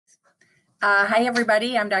Hi,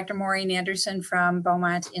 everybody. I'm Dr. Maureen Anderson from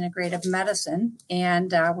Beaumont Integrative Medicine,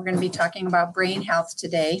 and we're going to be talking about brain health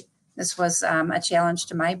today. This was a challenge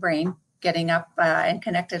to my brain, getting up and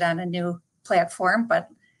connected on a new platform, but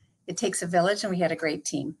it takes a village, and we had a great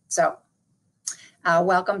team. So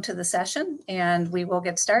welcome to the session, and we will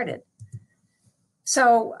get started.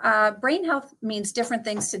 So brain health means different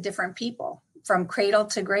things to different people, from cradle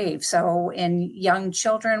to grave. So in young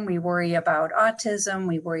children, we worry about autism,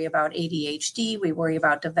 we worry about ADHD, we worry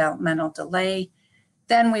about developmental delay.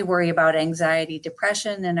 Then we worry about anxiety,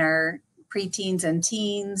 depression in our preteens and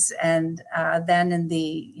teens, and then in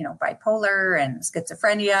the bipolar and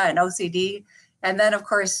schizophrenia and OCD. And then, of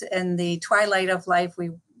course, in the twilight of life,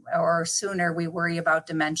 or sooner, we worry about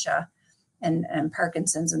dementia and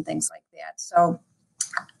Parkinson's and things like that. So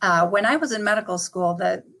when I was in medical school,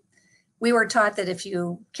 we were taught that if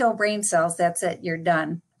you kill brain cells, that's it, you're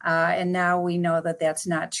done. And now we know that that's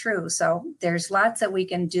not true. So there's lots that we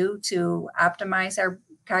can do to optimize our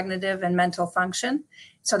cognitive and mental function.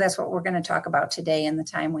 So that's what we're going to talk about today in the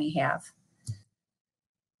time we have.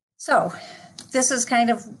 So this is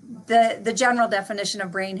kind of the general definition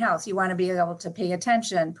of brain health. You want to be able to pay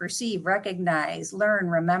attention, perceive, recognize, learn,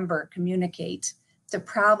 remember, communicate, to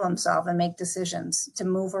problem solve and make decisions, to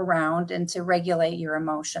move around and to regulate your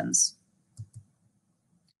emotions.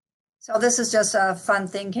 So this is just a fun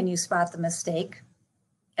thing. Can you spot the mistake?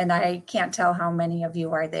 And I can't tell how many of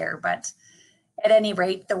you are there, but at any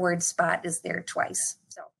rate, the word spot is there twice.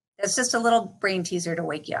 So it's just a little brain teaser to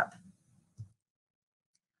wake you up.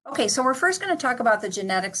 Okay, so we're first going to talk about the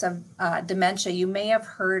genetics of dementia. You may have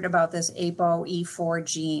heard about this ApoE4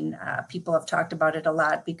 gene. People have talked about it a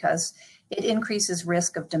lot because it increases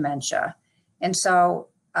risk of dementia. And so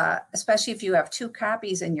especially if you have two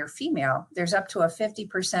copies and you're female, there's up to a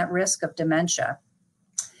 50% risk of dementia.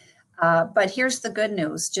 But here's the good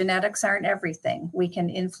news. Genetics aren't everything. We can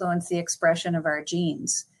influence the expression of our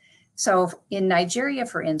genes. So in Nigeria,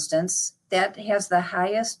 for instance, that has the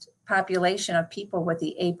highest population of people with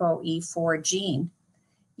the ApoE4 gene,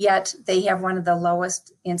 yet they have one of the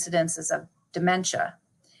lowest incidences of dementia.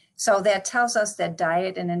 So that tells us that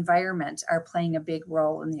diet and environment are playing a big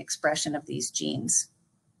role in the expression of these genes.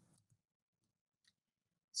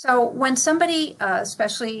 So when somebody,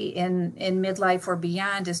 especially in midlife or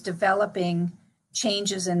beyond, is developing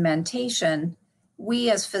changes in mentation, we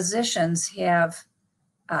as physicians have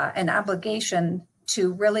an obligation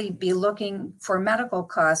to really be looking for medical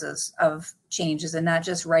causes of changes and not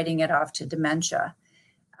just writing it off to dementia.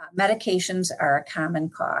 Medications are a common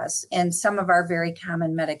cause, and some of our very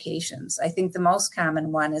common medications. I think the most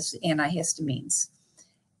common one is antihistamines.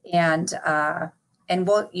 And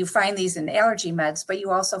you find these in allergy meds, but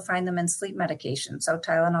you also find them in sleep medication. So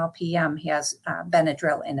Tylenol PM has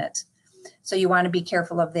Benadryl in it. So you want to be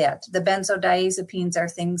careful of that. The benzodiazepines are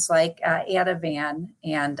things like Ativan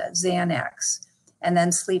and Xanax, and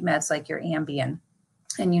then sleep meds like your Ambien.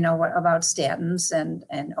 And you know what about statins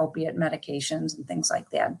and opiate medications and things like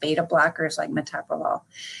that, beta blockers like metoprolol.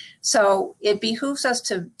 So it behooves us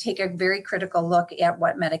to take a very critical look at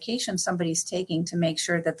what medication somebody's taking to make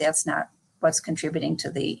sure that that's not what's contributing to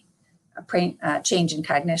the change in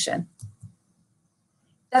cognition.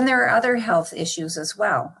 Then there are other health issues as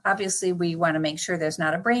well. Obviously, we want to make sure there's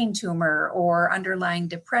not a brain tumor or underlying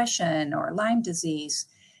depression or Lyme disease.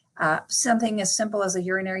 Something as simple as a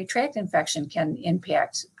urinary tract infection can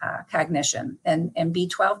impact cognition, and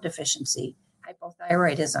B12 deficiency,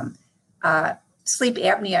 hypothyroidism. Sleep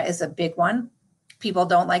apnea is a big one. People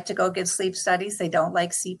don't like to go get sleep studies. They don't like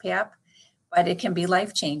CPAP, but it can be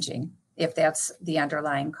life-changing if that's the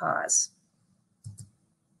underlying cause.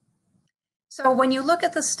 So when you look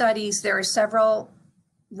at the studies, there are several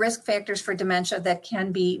risk factors for dementia that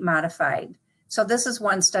can be modified. So this is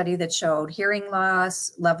one study that showed hearing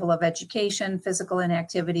loss, level of education, physical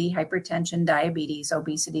inactivity, hypertension, diabetes,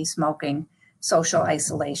 obesity, smoking, social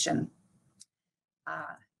isolation.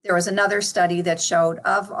 There was another study that showed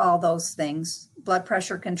of all those things, blood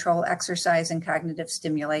pressure control, exercise, and cognitive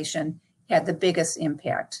stimulation had the biggest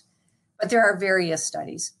impact. But there are various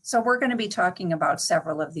studies. So we're going to be talking about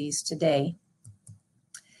several of these today.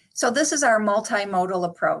 So this is our multimodal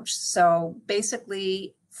approach. So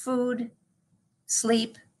basically food,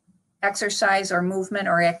 sleep, exercise or movement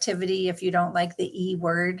or activity, if you don't like the E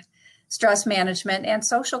word, stress management, and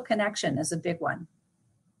social connection is a big one.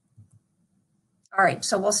 All right,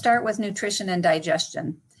 so we'll start with nutrition and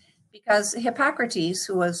digestion, because Hippocrates,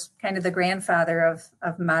 who was kind of the grandfather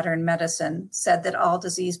of modern medicine, said that all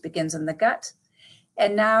disease begins in the gut.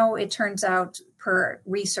 And now it turns out, per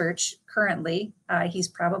research currently, he's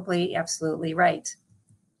probably absolutely right.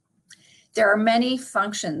 There are many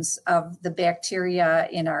functions of the bacteria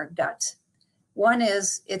in our gut. One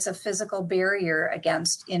is it's a physical barrier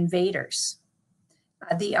against invaders.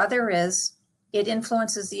 The other is it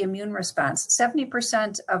influences the immune response.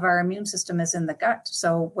 70% of our immune system is in the gut.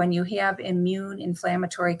 So when you have immune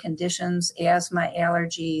inflammatory conditions, asthma,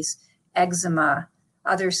 allergies, eczema,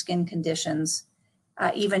 other skin conditions,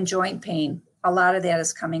 even joint pain, a lot of that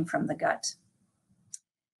is coming from the gut.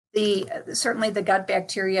 Certainly the gut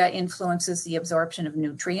bacteria influences the absorption of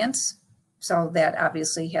nutrients. So that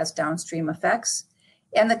obviously has downstream effects.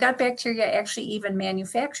 And the gut bacteria actually even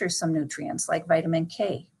manufactures some nutrients like vitamin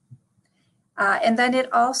K. And then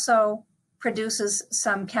it also produces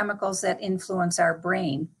some chemicals that influence our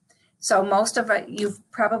brain. So most of it, you've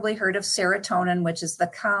probably heard of serotonin, which is the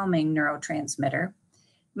calming neurotransmitter.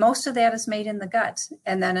 Most of that is made in the gut.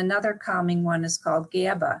 And then another calming one is called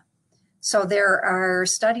GABA. So there are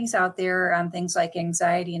studies out there on things like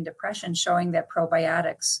anxiety and depression showing that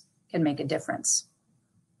probiotics can make a difference.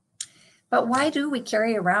 But why do we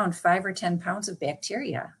carry around 5 or 10 pounds of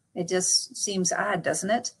bacteria? It just seems odd,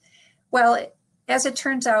 doesn't it? Well, as it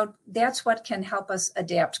turns out, that's what can help us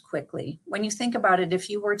adapt quickly. When you think about it, if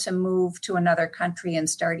you were to move to another country and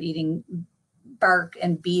start eating bark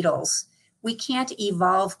and beetles, we can't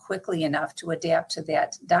evolve quickly enough to adapt to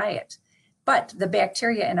that diet. But the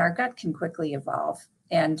bacteria in our gut can quickly evolve,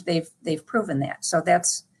 and they've proven that. So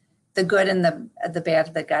that's the good and the bad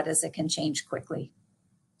of the gut, is it can change quickly.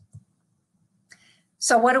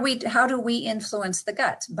 So how do we influence the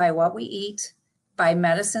gut? By what we eat, by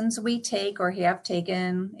medicines we take or have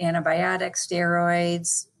taken, antibiotics,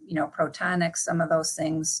 steroids, protonics, some of those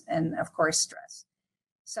things, and of course stress.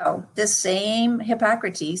 So this same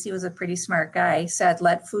Hippocrates, he was a pretty smart guy, said,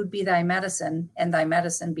 "Let food be thy medicine, and thy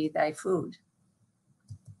medicine be thy food."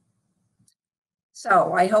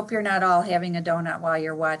 So I hope you're not all having a donut while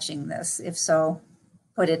you're watching this. If so,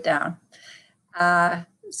 put it down.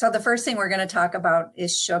 So the first thing we're going to talk about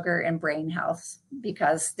is sugar and brain health,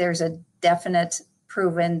 because there's a definite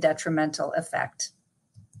proven detrimental effect.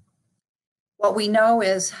 What we know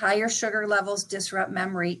is higher sugar levels disrupt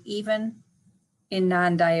memory, even in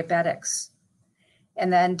non-diabetics.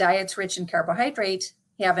 And then diets rich in carbohydrate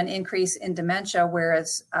have an increase in dementia,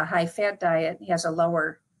 whereas a high-fat diet has a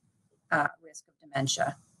lower risk of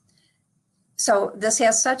dementia. So this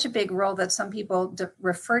has such a big role that some people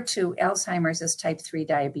refer to Alzheimer's as type 3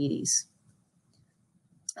 diabetes.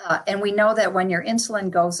 And we know that when your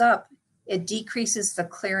insulin goes up, it decreases the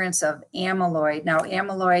clearance of amyloid. Now,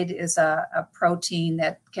 amyloid is a protein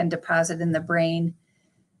that can deposit in the brain.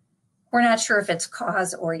 We're not sure if it's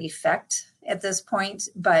cause or effect at this point,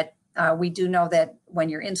 but we do know that when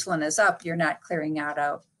your insulin is up, you're not clearing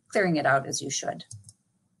it out as you should.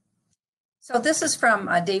 So this is from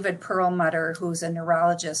David Perlmutter, who's a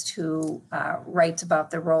neurologist who writes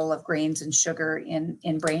about the role of grains and sugar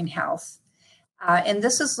in brain health. And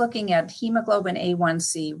this is looking at hemoglobin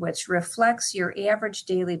A1C, which reflects your average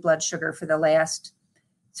daily blood sugar for the last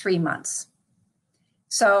 3 months.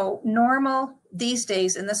 So normal these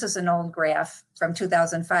days, and this is an old graph from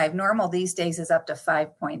 2005, normal these days is up to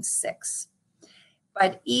 5.6.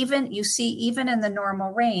 But even in the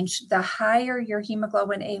normal range, the higher your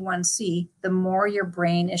hemoglobin A1C, the more your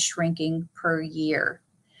brain is shrinking per year.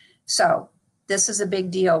 So this is a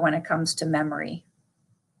big deal when it comes to memory.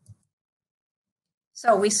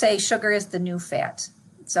 So we say sugar is the new fat.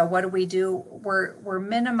 So what do? We're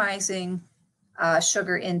minimizing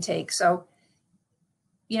sugar intake. So,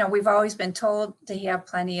 we've always been told to have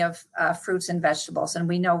plenty of fruits and vegetables, and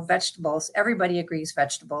we know vegetables, everybody agrees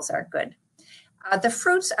vegetables are good. The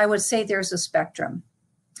fruits, I would say there's a spectrum.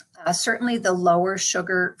 Certainly the lower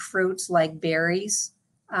sugar fruits like berries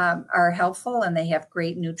are helpful, and they have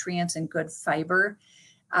great nutrients and good fiber.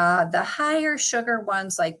 The higher sugar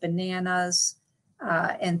ones like bananas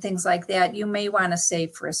and things like that, you may want to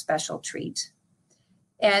save for a special treat.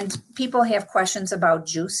 And people have questions about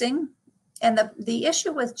juicing. And the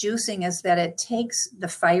issue with juicing is that it takes the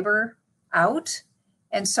fiber out.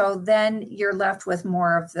 And so then you're left with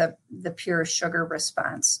more of the pure sugar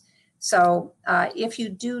response. So if you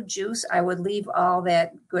do juice, I would leave all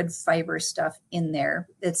that good fiber stuff in there.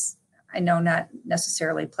 It's, I know, not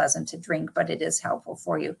necessarily pleasant to drink, but it is helpful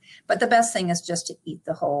for you. But the best thing is just to eat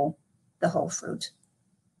the whole fruit.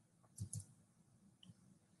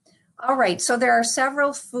 All right, so there are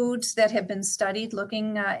several foods that have been studied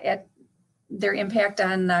looking at their impact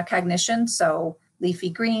on cognition. So leafy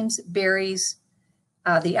greens, berries,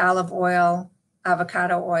 the olive oil,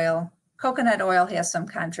 avocado oil. Coconut oil has some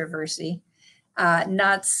controversy.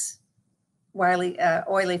 Nuts,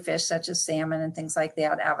 oily fish such as salmon and things like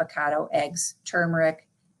that, avocado, eggs, turmeric,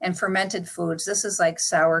 And fermented foods, this is like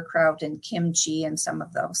sauerkraut and kimchi and some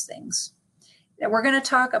of those things. And we're going to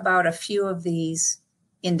talk about a few of these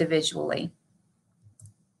individually.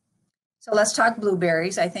 So let's talk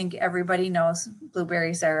blueberries. I think everybody knows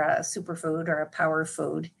blueberries are a superfood or a power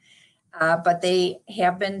food, but they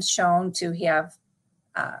have been shown to have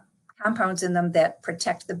compounds in them that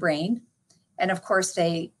protect the brain. And of course,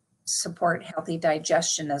 they support healthy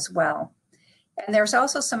digestion as well. And there's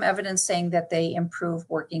also some evidence saying that they improve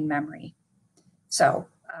working memory. So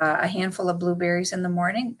a handful of blueberries in the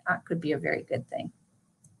morning could be a very good thing.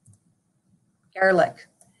 Garlic.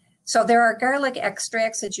 So there are garlic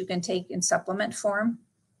extracts that you can take in supplement form.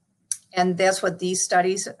 And that's what these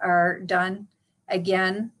studies are done.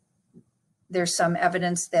 Again, there's some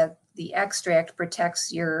evidence that the extract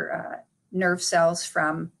protects your nerve cells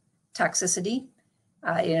from toxicity.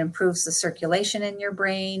 It improves the circulation in your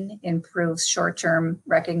brain, improves short-term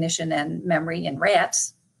recognition and memory in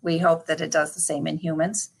rats. We hope that it does the same in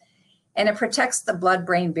humans. And it protects the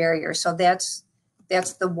blood-brain barrier. So that's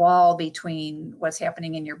the wall between what's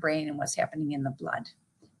happening in your brain and what's happening in the blood.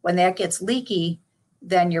 When that gets leaky,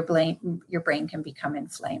 then your brain can become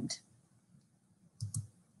inflamed.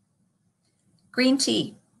 Green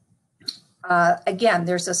tea. Again,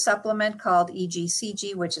 there's a supplement called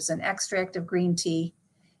EGCG, which is an extract of green tea.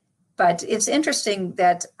 But it's interesting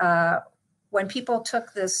that when people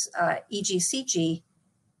took this EGCG,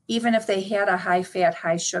 even if they had a high-fat,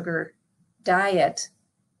 high-sugar diet,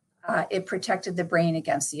 it protected the brain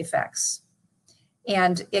against the effects.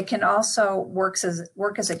 And it can also work as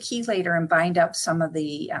a chelator and bind up some of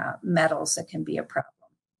the metals that can be a problem.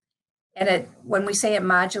 And when we say it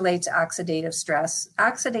modulates oxidative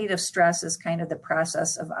stress is kind of the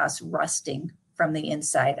process of us rusting from the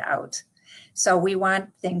inside out. So we want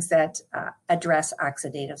things that address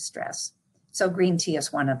oxidative stress. So green tea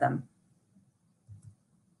is one of them.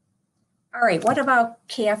 All right, what about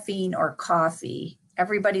caffeine or coffee?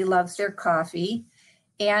 Everybody loves their coffee,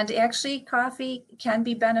 and actually coffee can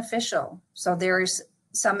be beneficial. So there's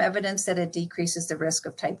some evidence that it decreases the risk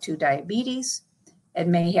of type 2 diabetes. It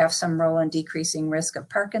may have some role in decreasing risk of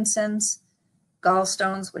Parkinson's,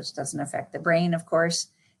 gallstones, which doesn't affect the brain, of course.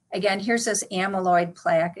 Again, here's this amyloid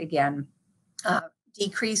plaque again,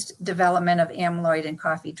 decreased development of amyloid in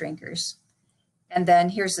coffee drinkers. And then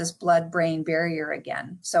here's this blood-brain barrier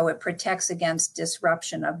again. So it protects against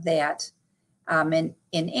disruption of that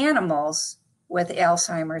in animals with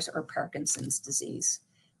Alzheimer's or Parkinson's disease.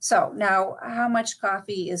 So now, how much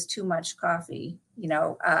coffee is too much coffee? You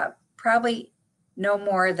know, probably no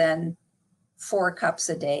more than 4 cups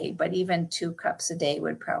a day, but even 2 cups a day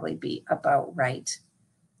would probably be about right.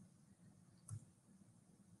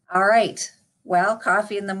 All right. Well,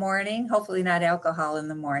 coffee in the morning, hopefully not alcohol in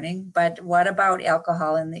the morning, but what about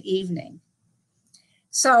alcohol in the evening?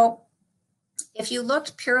 So if you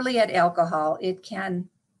looked purely at alcohol, it can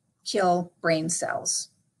kill brain cells.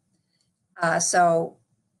 So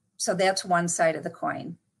that's one side of the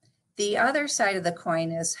coin. The other side of the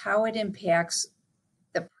coin is how it impacts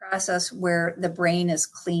the process where the brain is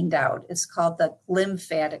cleaned out. It's called the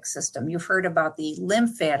lymphatic system. You've heard about the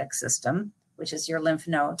lymphatic system, which is your lymph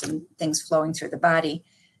nodes and things flowing through the body.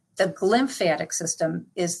 The glymphatic system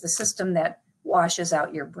is the system that washes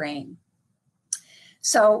out your brain.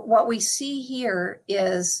 So what we see here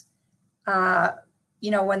is,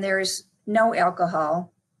 when there's no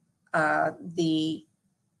alcohol,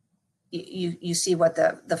 you see what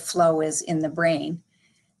the flow is in the brain.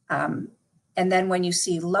 And then when you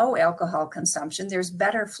see low alcohol consumption, there's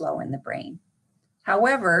better flow in the brain.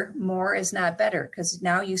 However, more is not better, because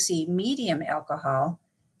now you see medium alcohol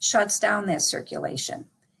shuts down that circulation.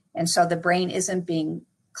 And so the brain isn't being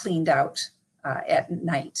cleaned out at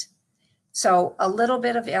night. So a little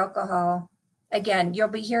bit of alcohol, again, you'll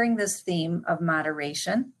be hearing this theme of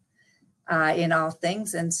moderation in all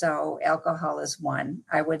things. And so alcohol is one.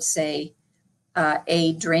 I would say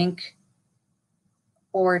a drink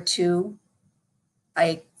or two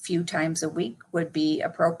a few times a week would be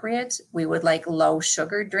appropriate. We would like low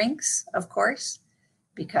sugar drinks, of course,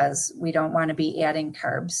 because we don't want to be adding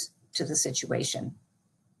carbs to the situation.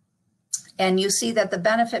 And you see that the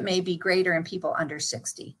benefit may be greater in people under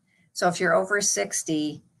 60. So if you're over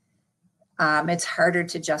 60, it's harder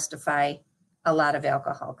to justify a lot of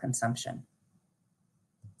alcohol consumption.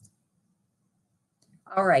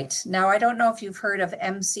 All right, now I don't know if you've heard of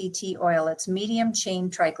MCT oil. It's medium chain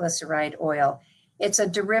triglyceride oil. It's a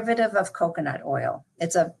derivative of coconut oil.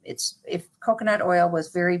 If coconut oil was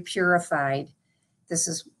very purified, this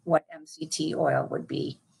is what MCT oil would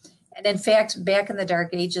be. And in fact, back in the dark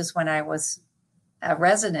ages when I was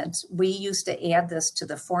residents, we used to add this to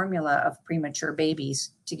the formula of premature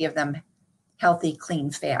babies to give them healthy,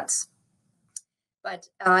 clean fats. But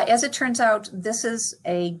as it turns out, this is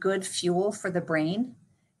a good fuel for the brain.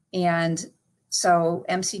 And so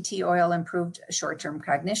MCT oil improved short-term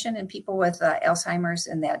cognition in people with Alzheimer's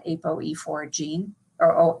and that ApoE4 gene,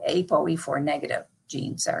 or ApoE4 negative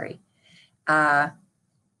gene, sorry.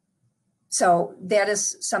 So that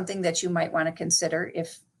is something that you might want to consider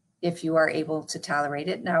if you are able to tolerate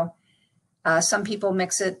it. Now, some people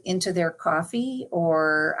mix it into their coffee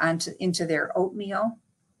or into their oatmeal.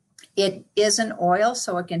 It is an oil,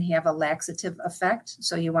 so it can have a laxative effect,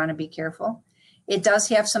 so you want to be careful. It does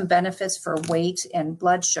have some benefits for weight and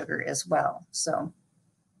blood sugar as well. So,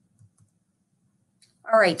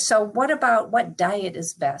 all right, so what diet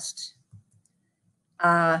is best?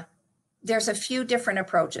 There's a few different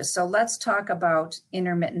approaches. So let's talk about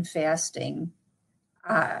intermittent fasting.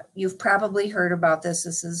 You've probably heard about this.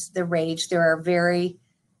 This is the rage. There are very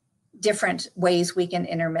different ways we can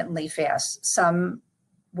intermittently fast. Some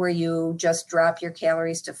where you just drop your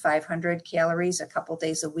calories to 500 calories a couple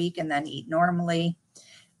days a week and then eat normally.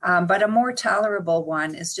 But a more tolerable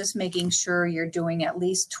one is just making sure you're doing at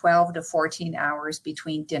least 12 to 14 hours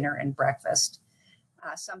between dinner and breakfast.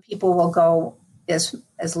 Some people will go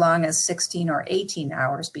as long as 16 or 18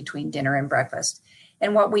 hours between dinner and breakfast.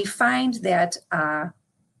 And what we find that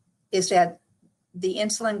is that the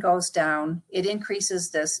insulin goes down. It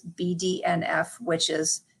increases this BDNF, which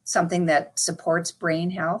is something that supports brain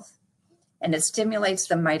health, and it stimulates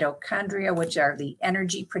the mitochondria, which are the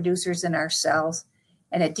energy producers in our cells,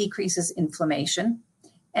 and it decreases inflammation,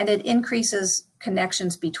 and it increases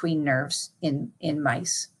connections between nerves in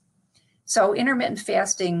mice. So intermittent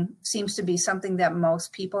fasting seems to be something that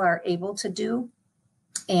most people are able to do,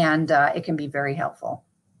 and it can be very helpful.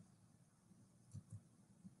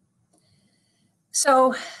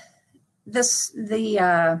 So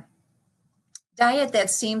the diet that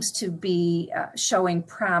seems to be showing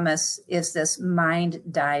promise is this MIND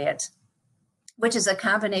diet, which is a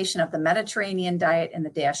combination of the Mediterranean diet and the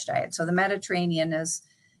DASH diet. So the Mediterranean is,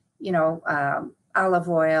 olive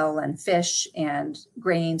oil and fish and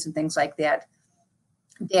grains and things like that.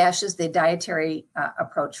 DASH is the dietary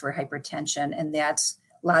approach for hypertension, and that's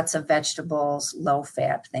lots of vegetables, low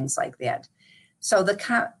fat, things like that. So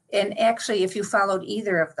and actually, if you followed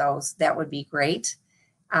either of those, that would be great.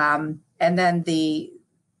 And then the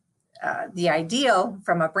ideal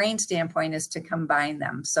from a brain standpoint is to combine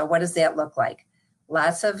them. So what does that look like?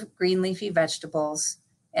 Lots of green leafy vegetables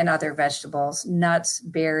and other vegetables, nuts,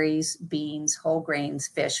 berries, beans, whole grains,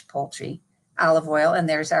 fish, poultry, olive oil, and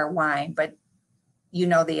there's our wine, but you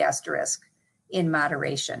know the asterisk, in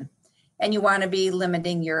moderation. And you want to be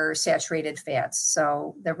limiting your saturated fats.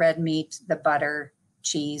 So the red meat, the butter,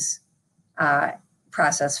 cheese,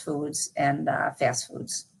 processed foods, and fast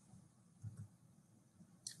foods.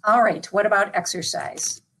 All right, what about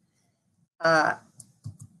exercise?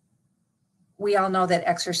 We all know that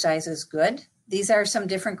exercise is good. These are some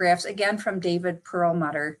different graphs, again, from David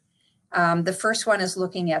Perlmutter. The first one is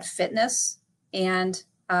looking at fitness and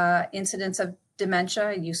incidence of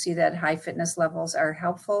dementia. You see that high fitness levels are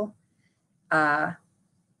helpful. And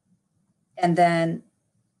then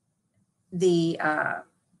the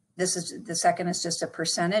second is just a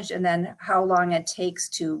percentage, and then how long it takes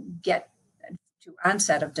to get to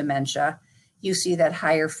onset of dementia. You see that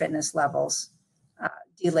higher fitness levels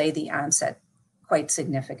delay the onset quite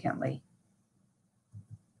significantly.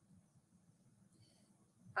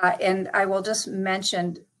 And I will just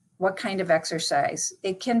mention what kind of exercise.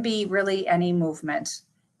 It can be really any movement.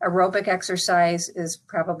 Aerobic exercise is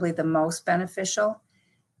probably the most beneficial,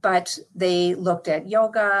 but they looked at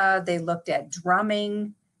yoga, they looked at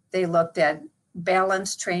drumming, they looked at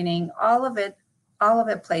balance training. All of it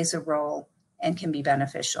plays a role and can be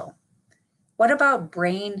beneficial. What about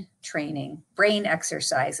brain training, brain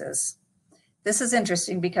exercises? This is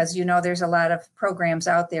interesting because there's a lot of programs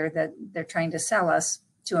out there that they're trying to sell us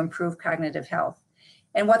to improve cognitive health.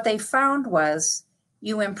 And what they found was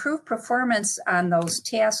you improve performance on those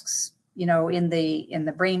tasks, in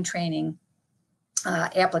the brain training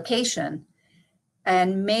application,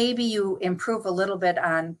 and maybe you improve a little bit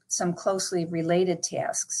on some closely related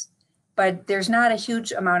tasks. But there's not a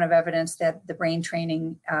huge amount of evidence that the brain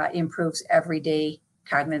training improves everyday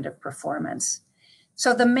cognitive performance.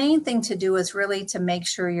 So the main thing to do is really to make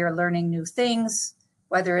sure you're learning new things,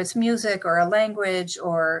 whether it's music or a language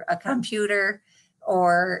or a computer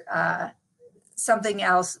or something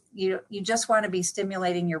else. You just want to be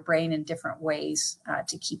stimulating your brain in different ways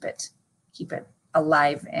to keep it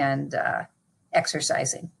alive and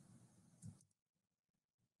exercising.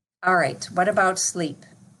 All right, what about sleep?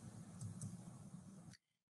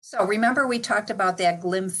 So remember we talked about that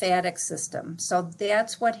glymphatic system. So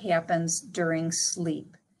that's what happens during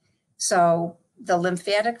sleep. So the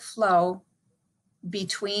lymphatic flow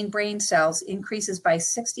between brain cells increases by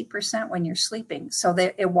 60% when you're sleeping. So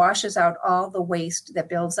that it washes out all the waste that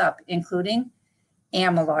builds up, including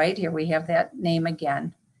amyloid. Here we have that name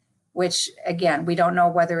again, which again, we don't know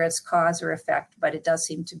whether it's cause or effect, but it does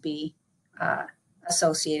seem to be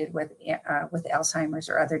associated with Alzheimer's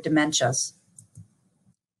or other dementias.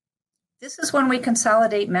 This is when we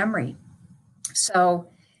consolidate memory. So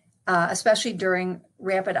especially during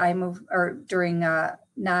rapid eye move or during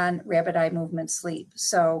non-rapid eye movement sleep.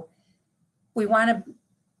 So we want to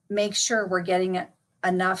make sure we're getting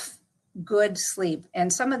enough good sleep.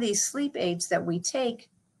 And some of these sleep aids that we take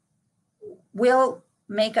will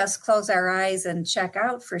make us close our eyes and check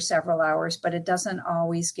out for several hours, but it doesn't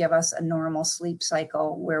always give us a normal sleep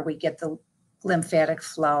cycle where we get the lymphatic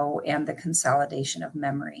flow and the consolidation of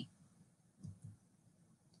memory.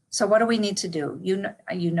 So what do we need to do?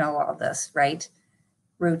 You know all this, right?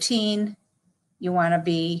 Routine. You want to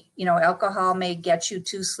be, alcohol may get you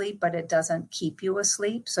to sleep, but it doesn't keep you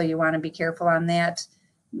asleep. So you want to be careful on that.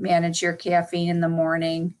 Manage your caffeine in the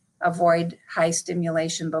morning. Avoid high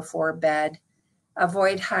stimulation before bed.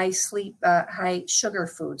 Avoid high sugar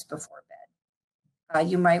foods before bed.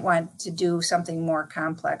 You might want to do something more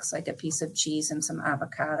complex, like a piece of cheese and some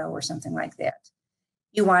avocado or something like that.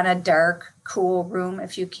 You want a dark, cool room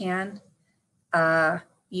if you can.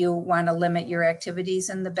 You want to limit your activities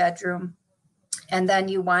in the bedroom. And then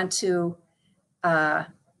you want to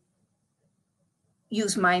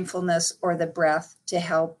use mindfulness or the breath to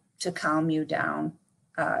help to calm you down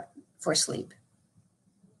for sleep.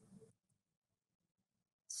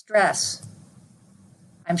 Stress.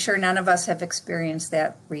 I'm sure none of us have experienced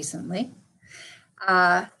that recently.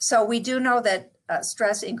 So we do know that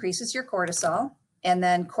stress increases your cortisol, and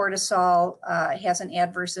then cortisol has an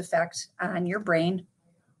adverse effect on your brain.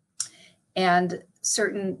 And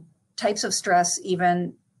certain types of stress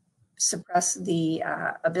even suppress the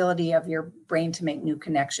ability of your brain to make new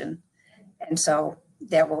connection. And so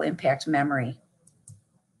that will impact memory.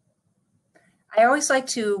 I always like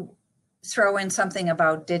to throw in something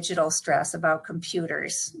about digital stress, about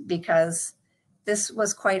computers, because this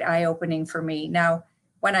was quite eye-opening for me. Now,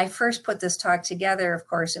 when I first put this talk together, of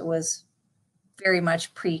course, it was very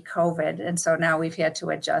much pre-COVID. And so now we've had to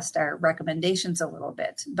adjust our recommendations a little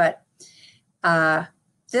bit. But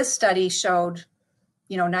this study showed,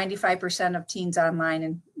 95% of teens online,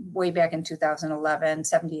 and way back in 2011,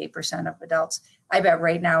 78% of adults. I bet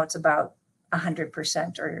right now it's about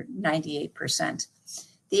 100% or 98%.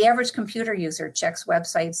 The average computer user checks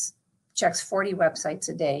 40 websites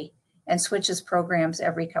a day and switches programs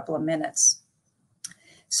every couple of minutes.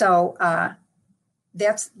 So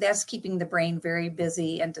that's keeping the brain very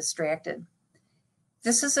busy and distracted.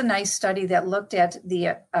 This is a nice study that looked at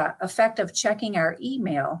the effect of checking our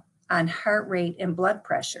email on heart rate and blood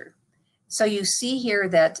pressure. So you see here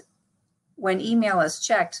that when email is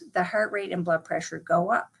checked, the heart rate and blood pressure go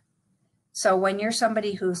up. So when you're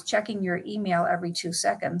somebody who's checking your email every 2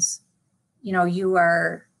 seconds, you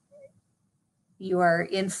are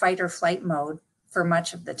in fight or flight mode for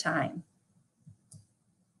much of the time.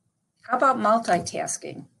 How about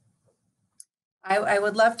multitasking? I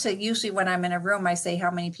would love to, usually when I'm in a room, I say how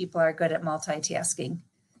many people are good at multitasking.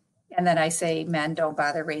 And then I say, men, don't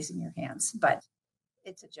bother raising your hands, but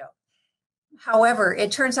it's a joke. However,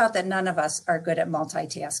 it turns out that none of us are good at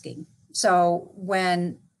multitasking. So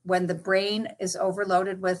when the brain is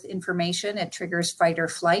overloaded with information, it triggers fight or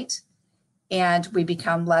flight, and we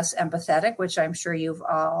become less empathetic, which I'm sure you've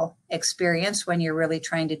all experienced when you're really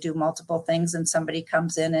trying to do multiple things and somebody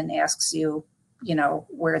comes in and asks you,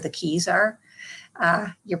 where the keys are.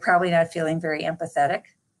 You're probably not feeling very empathetic.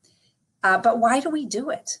 But why do we do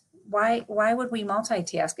it? Why would we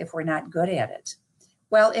multitask if we're not good at it?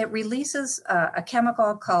 Well, it releases a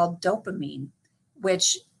chemical called dopamine,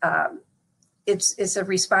 which it's a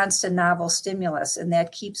response to novel stimulus, and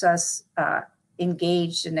that keeps us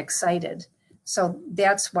engaged and excited. So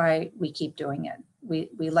that's why we keep doing it.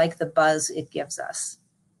 We like the buzz it gives us.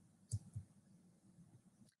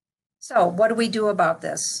 So what do we do about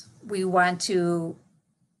this? We want to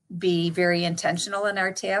be very intentional in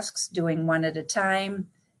our tasks, doing one at a time,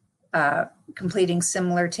 completing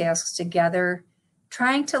similar tasks together,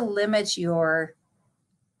 trying to limit your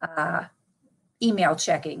email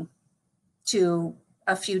checking to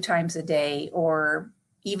a few times a day or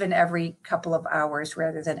even every couple of hours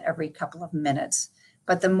rather than every couple of minutes.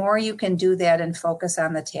 But the more you can do that and focus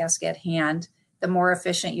on the task at hand, the more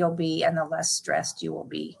efficient you'll be and the less stressed you will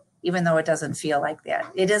be even though it doesn't feel like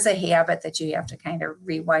that. It is a habit that you have to kind of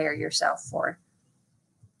rewire yourself for.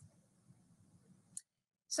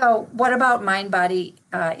 So what about mind-body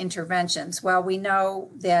interventions? Well, we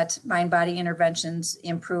know that mind-body interventions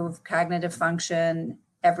improve cognitive function,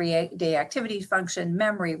 everyday activity function,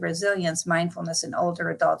 memory, resilience, mindfulness in older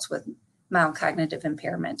adults with mild cognitive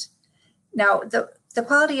impairment. Now, the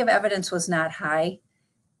quality of evidence was not high,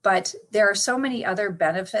 but there are so many other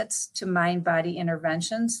benefits to mind-body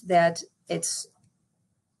interventions that it's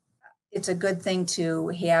a good thing to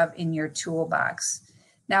have in your toolbox.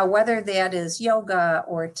 Now, whether that is yoga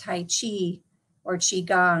or Tai Chi or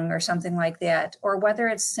Qigong or something like that, or whether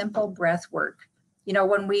it's simple breath work, you know,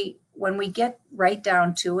 when we get right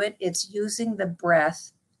down to it, it's using the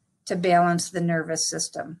breath to balance the nervous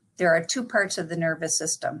system. There are two parts of the nervous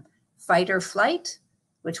system: fight or flight,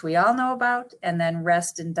 which we all know about, and then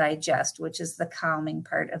rest and digest, which is the calming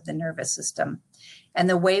part of the nervous system. And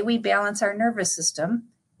the way we balance our nervous system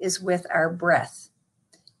is with our breath.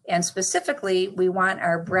 And specifically, we want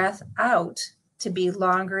our breath out to be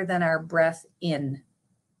longer than our breath in.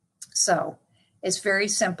 So it's very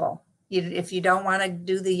simple. If you don't want to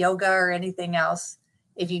do the yoga or anything else,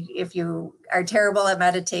 if you are terrible at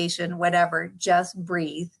meditation, whatever, just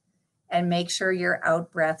breathe and make sure your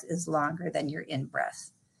out breath is longer than your in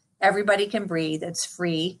breath. Everybody can breathe. It's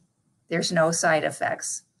free. There's no side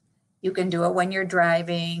effects. You can do it when you're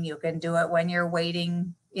driving. You can do it when you're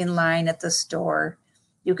waiting in line at the store.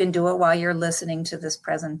 You can do it while you're listening to this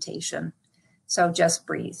presentation. So just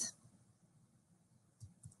breathe.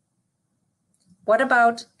 What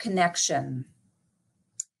about connection?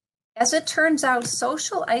 As it turns out,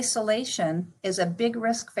 social isolation is a big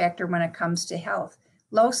risk factor when it comes to health.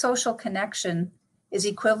 Low social connection is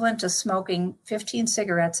equivalent to smoking 15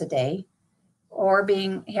 cigarettes a day or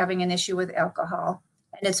having an issue with alcohol.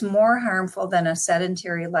 And it's more harmful than a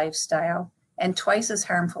sedentary lifestyle and twice as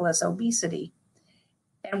harmful as obesity.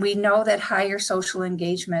 And we know that higher social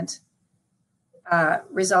engagement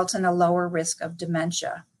results in a lower risk of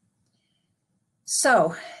dementia.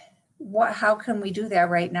 So how can we do that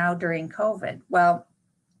right now during COVID? Well,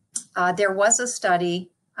 there was a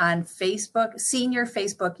study on Facebook, senior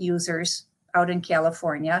Facebook users out in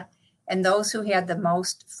California, and those who had the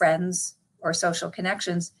most friends or social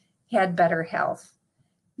connections had better health.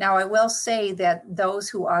 Now, I will say that those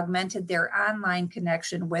who augmented their online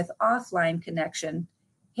connection with offline connection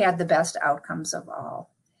had the best outcomes of all.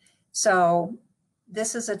 So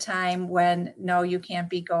this is a time when, no, you can't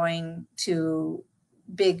be going to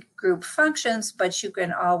big group functions, but you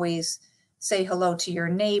can always say hello to your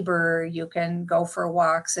neighbor. You can go for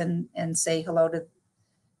walks and say hello to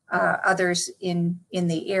others in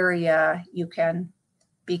the area. You can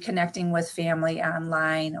be connecting with family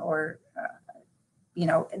online or,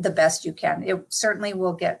 the best you can. It certainly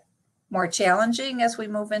will get more challenging as we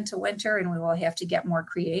move into winter and we will have to get more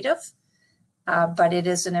creative. But it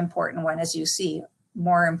is an important one, as you see,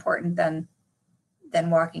 more important than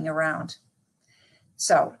walking around.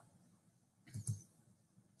 So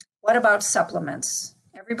what about supplements?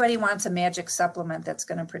 Everybody wants a magic supplement that's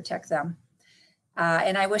going to protect them.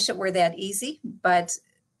 And I wish it were that easy, but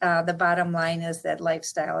the bottom line is that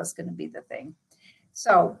lifestyle is going to be the thing.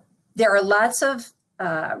 So there are lots of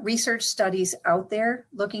research studies out there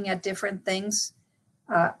looking at different things.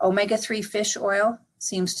 Omega-3 fish oil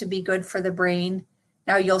seems to be good for the brain.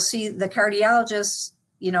 Now you'll see the cardiologists,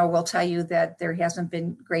 will tell you that there hasn't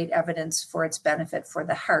been great evidence for its benefit for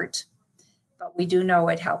the heart, but we do know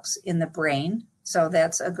it helps in the brain. So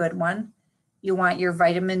that's a good one. You want your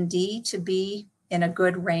vitamin D to be in a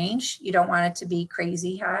good range. You don't want it to be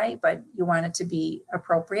crazy high, but you want it to be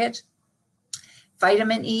appropriate.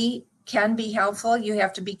 Vitamin E can be helpful. You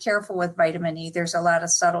have to be careful with vitamin E. There's a lot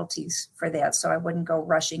of subtleties for that, so I wouldn't go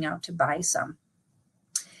rushing out to buy some.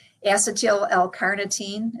 Acetyl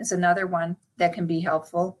L-carnitine is another one that can be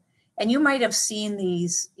helpful. And you might have seen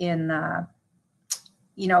these in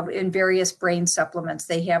various brain supplements.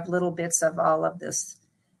 They have little bits of all of this.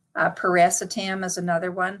 Piracetam is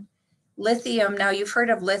another one. Lithium, now you've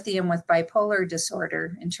heard of lithium with bipolar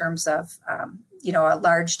disorder in terms of, a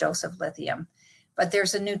large dose of lithium. But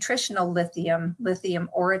there's a nutritional lithium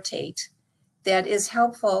orotate, that is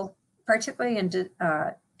helpful, particularly in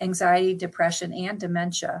anxiety, depression, and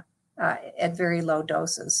dementia at very low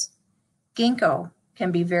doses. Ginkgo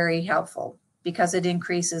can be very helpful because it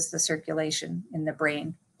increases the circulation in the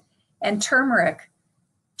brain. And turmeric.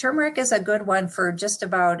 Turmeric is a good one for just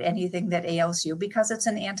about anything that ails you because it's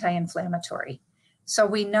an anti-inflammatory. So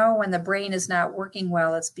we know when the brain is not working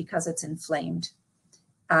well, it's because it's inflamed.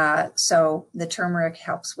 So the turmeric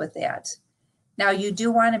helps with that. Now you do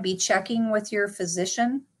want to be checking with your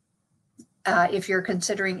physician if you're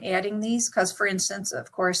considering adding these, because for instance,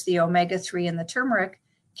 of course, the omega-3 in the turmeric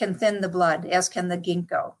can thin the blood, as can the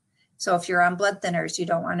ginkgo. So if you're on blood thinners, you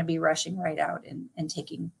don't want to be rushing right out and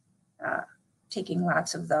taking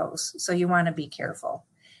lots of those. So you want to be careful.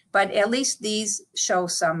 But at least these show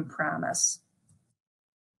some promise.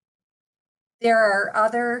 There are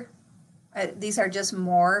other, these are just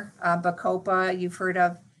more, Bacopa you've heard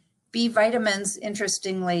of. B vitamins,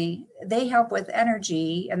 interestingly, they help with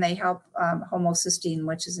energy and they help homocysteine,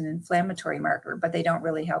 which is an inflammatory marker, but they don't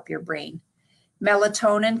really help your brain.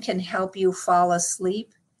 Melatonin can help you fall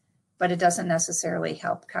asleep, but it doesn't necessarily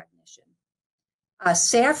help cognition.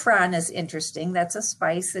 Saffron is interesting. That's a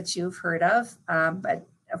spice that you've heard of, but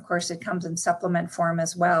of course it comes in supplement form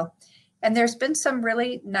as well. And there's been some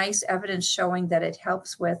really nice evidence showing that it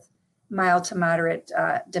helps with mild to moderate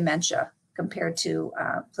dementia compared to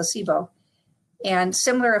placebo, and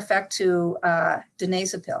similar effect to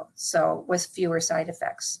donazepam, so with fewer side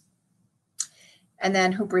effects. And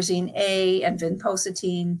then huperzine A and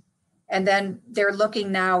vinpocetine. And then they're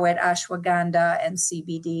looking now at ashwagandha and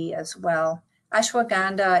CBD as well.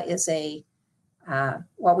 Ashwagandha is a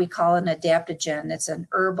what we call an adaptogen. It's an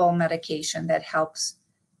herbal medication that helps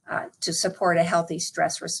to support a healthy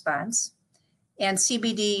stress response. And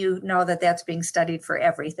CBD, you know that that's being studied for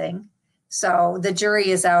everything. So the jury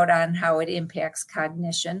is out on how it impacts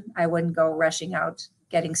cognition. I wouldn't go rushing out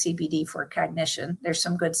getting CBD for cognition. There's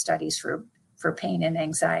some good studies for pain and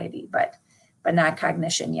anxiety, but not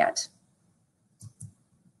cognition yet.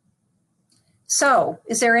 So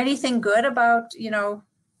is there anything good about,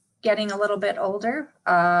 getting a little bit older?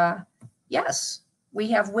 Yes,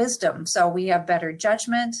 we have wisdom. So we have better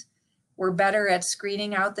judgment. We're better at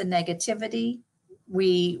screening out the negativity.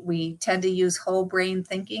 We tend to use whole brain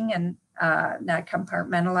thinking and not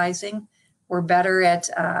compartmentalizing. We're better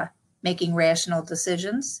at making rational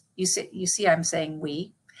decisions. You see I'm saying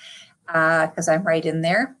we, because I'm right in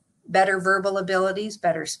there. Better verbal abilities,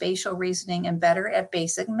 better spatial reasoning, and better at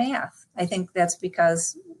basic math. I think that's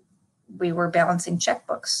because we were balancing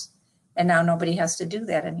checkbooks, and now nobody has to do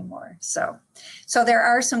that anymore. So there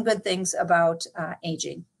are some good things about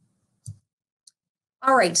aging.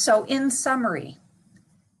 All right, so in summary,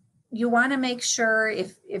 you want to make sure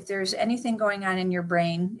if there's anything going on in your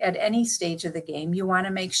brain at any stage of the game, you want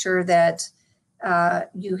to make sure that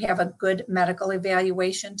you have a good medical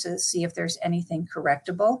evaluation to see if there's anything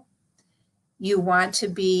correctable. You want to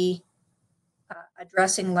be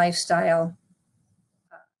addressing lifestyle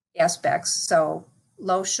aspects. So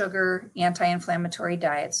low sugar, anti-inflammatory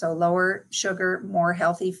diet. So lower sugar, more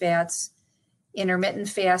healthy fats, intermittent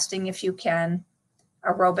fasting if you can,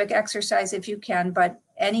 aerobic exercise if you can, but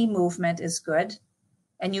any movement is good.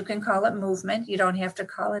 And you can call it movement. You don't have to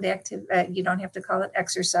call it active. You don't have to call it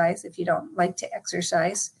exercise if you don't like to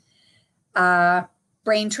exercise.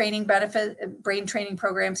 Brain training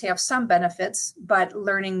programs have some benefits, but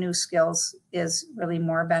learning new skills is really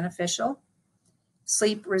more beneficial.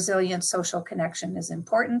 Sleep, resilient social connection is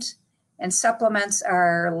important. And supplements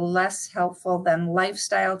are less helpful than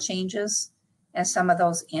lifestyle changes, as some of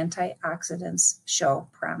those antioxidants show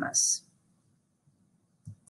promise.